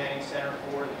Emergency Planning Center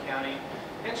for the county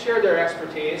and shared their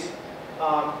expertise.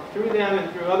 Through them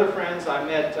and through other friends, I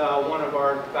met one of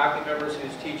our faculty members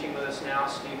who's teaching with us now,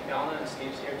 Steve Kellman, and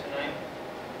Steve's here tonight.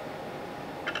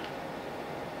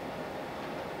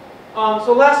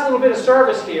 So last little bit of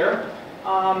service here.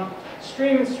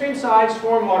 Streamside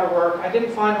stormwater work. I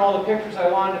didn't find all the pictures I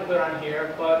wanted to put on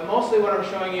here, but mostly what I'm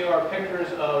showing you are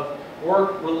pictures of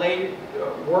work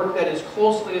that is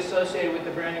closely associated with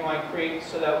the Brandywine Creek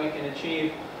so that we can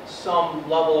achieve some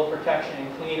level of protection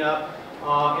and cleanup.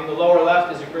 In the lower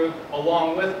left is a group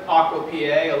along with Aqua PA,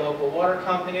 a local water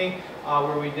company,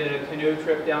 where we did a canoe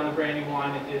trip down the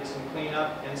Brandywine and did some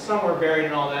cleanup. And somewhere buried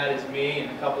in all that is me and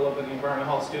a couple of the environmental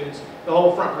health students. The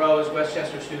whole front row is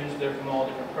Westchester students. They're from all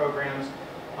different programs.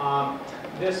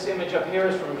 This image up here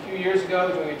is from a few years ago,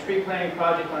 doing a tree planting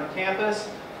project on campus.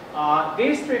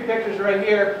 These three pictures right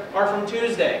here are from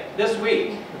Tuesday, this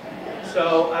week.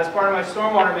 So as part of my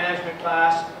stormwater management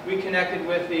class, we connected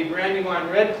with the Brandywine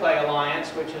Red Clay Alliance,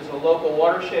 which is a local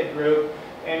watershed group,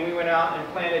 and we went out and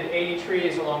planted 80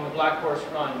 trees along the Black Horse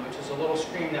Run, which is a little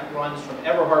stream that runs from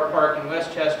Everhart Park in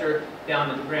Westchester down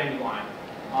to the Brandywine.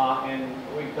 And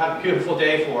we got a beautiful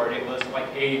day for it. It was like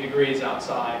 80 degrees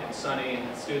outside and sunny, and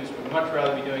the students would much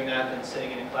rather be doing that than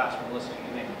sitting in a classroom listening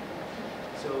to me.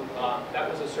 So that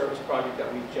was a service project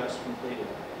that we just completed.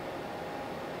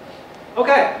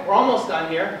 Okay, we're almost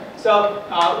done here. So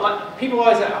people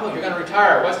always say, oh, you're going to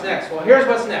retire. What's next? Well, here's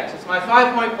what's next. It's my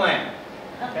 5-point plan.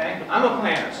 Okay, I'm a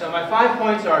planner. So my 5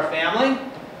 points are family,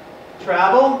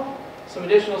 travel, some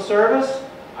additional service.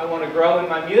 I want to grow in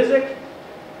my music,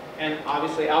 and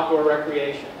obviously outdoor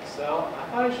recreation. So I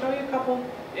thought I'd show you a couple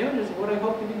images of what I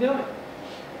hope to be doing.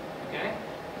 Okay.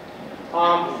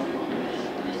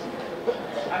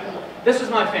 This is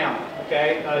my family.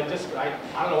 Okay. I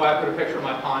don't know why I put a picture of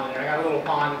my pond in there. I got a little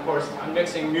pond. Of course, I'm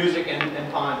mixing music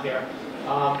and pond here.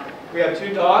 We have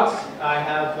 2 dogs. I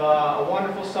have a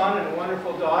wonderful son and a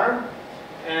wonderful daughter.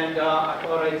 And I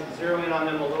thought I'd zero in on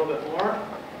them a little bit more.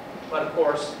 But of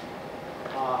course,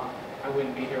 I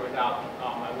wouldn't be here without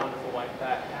my wonderful wife,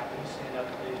 Pat. Pat, will you stand up,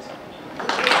 please?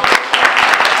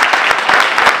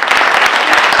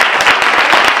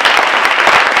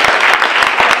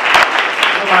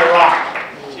 You're my rock.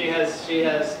 She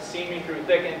has seen me through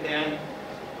thick and thin.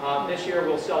 This year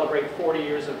we'll celebrate 40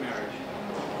 years of marriage.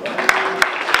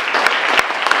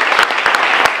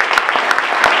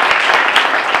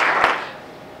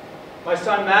 My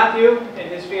son Matthew and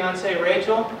his fiancée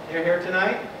Rachel, they're here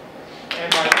tonight.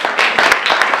 And my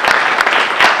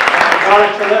daughter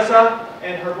Trelissa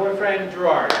and her boyfriend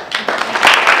Gerard.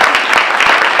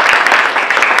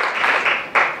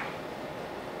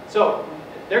 So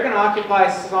they're going to occupy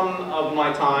some of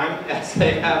my time, as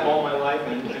they have all my life,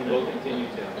 and will continue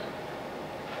to.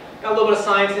 Got a little bit of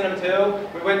science in them too.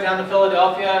 We went down to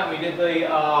Philadelphia and we did the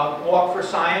Walk for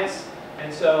Science.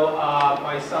 And so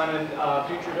my son and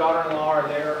future daughter-in-law are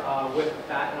there with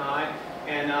Pat and I.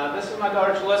 And this is my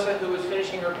daughter Trelissa, who was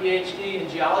finishing her PhD in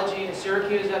geology in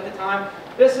Syracuse at the time.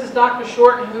 This is Dr.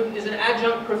 Shorten, who is an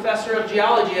adjunct professor of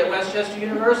geology at Westchester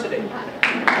University.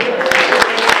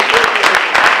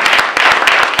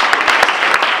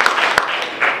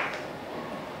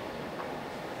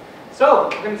 So,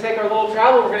 we're going to take our little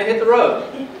travel, we're going to hit the road.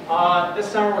 This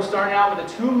summer we're starting out with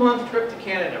a 2-month trip to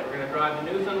Canada. We're going to drive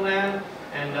to Newfoundland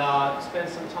and spend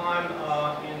some time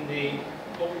in the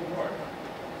Golden North.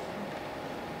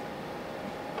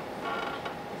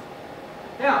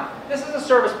 Now, this is a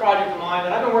service project of mine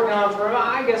that I've been working on for,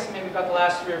 I guess, maybe about the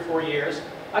last 3 or 4 years.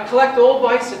 I collect old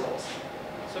bicycles.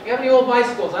 So if you have any old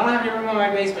bicycles, I don't have any room in my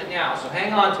basement now, so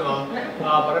hang on to them.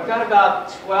 But I've got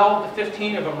about 12 to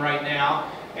 15 of them right now.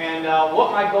 And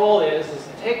what my goal is to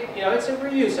take, it's a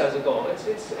reuse as a goal. It's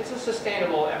a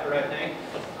sustainable effort, I think.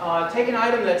 Take an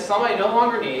item that somebody no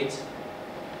longer needs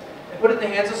and put it in the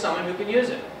hands of someone who can use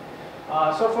it.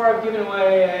 So far I've given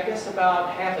away, I guess,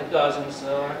 about half a dozen,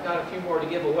 so I've got a few more to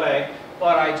give away.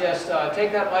 But I just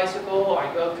take that bicycle,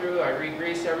 I go through, I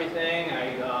re-grease everything,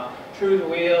 I true the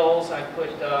wheels, I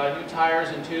put new tires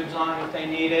and tubes on them if they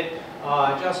need it,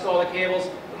 adjust all the cables.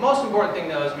 The most important thing,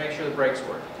 though, is make sure the brakes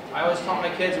work. I always taught my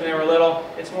kids when they were little,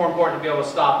 it's more important to be able to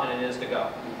stop than it is to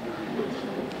go.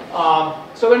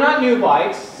 So they're not new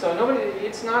bikes, so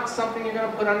it's not something you're going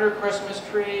to put under a Christmas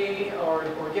tree or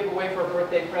give away for a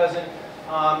birthday present,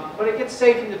 but it gets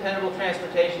safe and dependable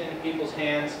transportation into people's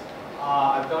hands.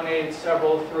 I've donated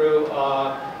several through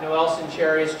Noelson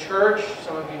Cherry's church.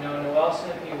 Some of you know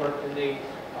Noelson. He worked in the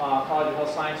College of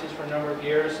Health Sciences for a number of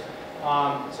years.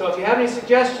 So if you have any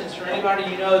suggestions for anybody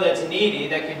you know that's needy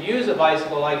that could use a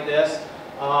bicycle like this,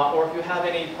 or if you have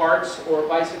any parts or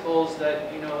bicycles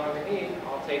that you no longer need,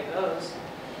 I'll take those.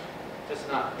 Just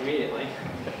not immediately.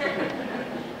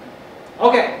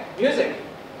 Okay, music.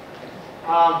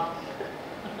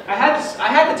 I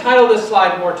had to title this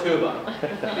slide More Tuba,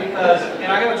 because,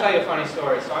 and I got to tell you a funny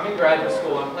story. So I'm in graduate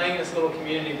school. I'm playing this little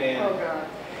community band. Oh, God.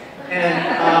 And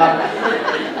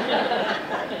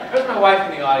there's my wife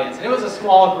in the audience, and it was a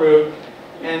small group,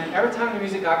 and every time the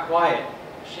music got quiet,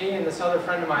 she and this other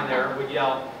friend of mine there would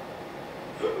yell,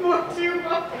 "More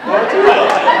tuba! More tuba!"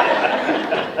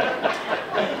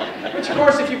 Which, of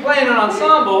course, if you play in an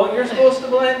ensemble, you're supposed to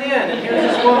blend in, and here's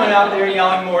this woman out there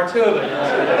yelling "more tuba."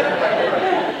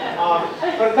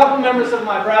 But a couple members of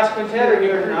my brass quintet are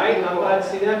here tonight, and I'm glad to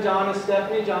see them. John and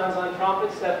Stephanie. John's on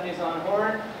trumpet, Stephanie's on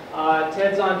horn.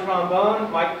 Ted's on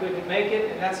trombone, Mike couldn't make it,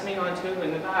 and that's me on tuba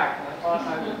in the back. And I thought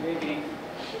I would maybe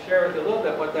share with you a little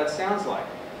bit what that sounds like.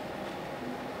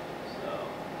 So,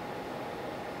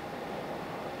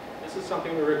 this is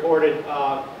something we recorded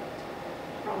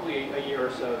probably a year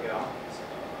or so ago. So,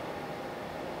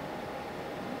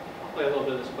 I'll play a little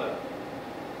bit of this clip.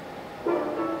 I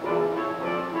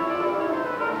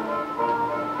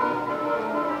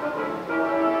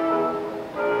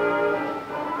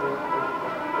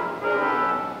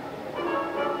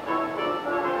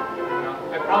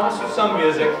promise you some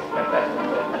music.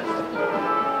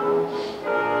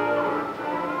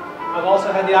 I've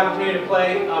also had the opportunity to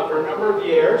play for a number of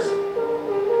years.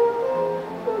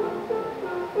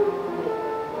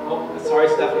 Oh, sorry,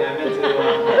 Stephanie, I meant to stop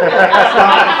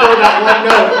before that one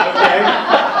note, okay?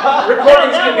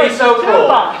 Recordings can be so cruel.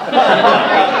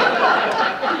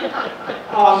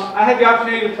 I had the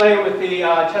opportunity to play with the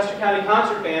Chester County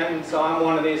Concert Band, and so I'm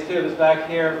one of these two that's back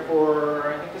here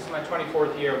for, I think this is my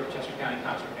 24th year with the Chester County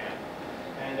Concert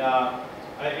Band.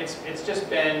 And it's just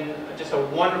been just a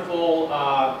wonderful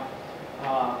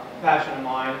passion of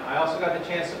mine. I also got the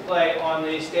chance to play on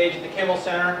the stage at the Kimmel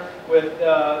Center with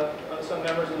some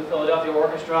members of the Philadelphia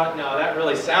Orchestra. Now that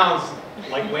really sounds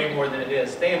like way more than it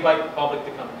is. They invite the public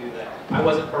to come do that. I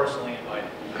wasn't personally invited.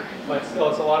 But still,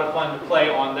 it's a lot of fun to play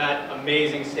on that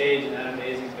amazing stage and that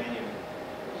amazing venue.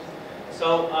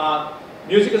 So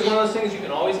music is one of those things you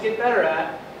can always get better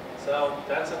at. So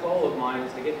that's a goal of mine,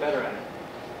 is to get better at it.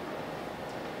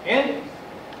 And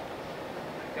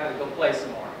I've got to go play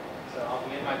some more. So I'll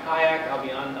be in my kayak, I'll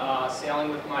be on sailing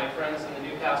with my friends in the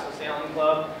Newcastle Sailing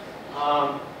Club.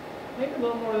 Maybe a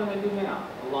little more than I do now.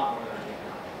 A lot more than I do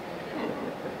now.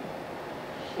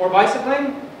 More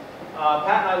bicycling.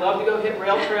 Pat and I love to go hit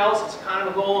rail trails. It's kind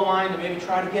of a goal of mine to maybe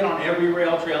try to get on every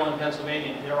rail trail in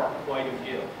Pennsylvania, and there are quite a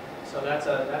few. So that's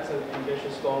an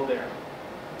ambitious goal there.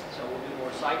 So we'll do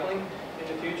more cycling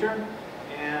in the future.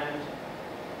 And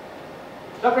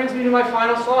that brings me to my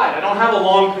final slide. I don't have a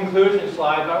long conclusion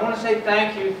slide, but I want to say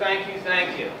thank you, thank you,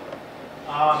 thank you.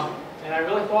 And I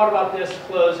really thought about this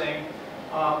closing.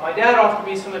 My dad offered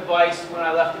me some advice when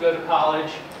I left to go to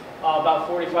college about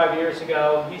 45 years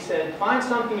ago. He said, find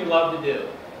something you love to do.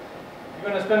 You're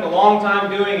going to spend a long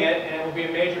time doing it, and it will be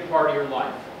a major part of your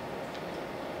life.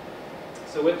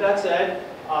 So with that said,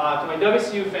 to my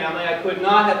WCU family, I could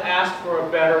not have asked for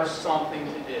a better something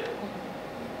to do.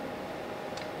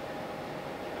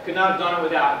 I could not have done it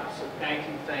without it. So thank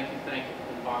you, thank you, thank you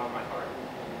from the bottom of my heart.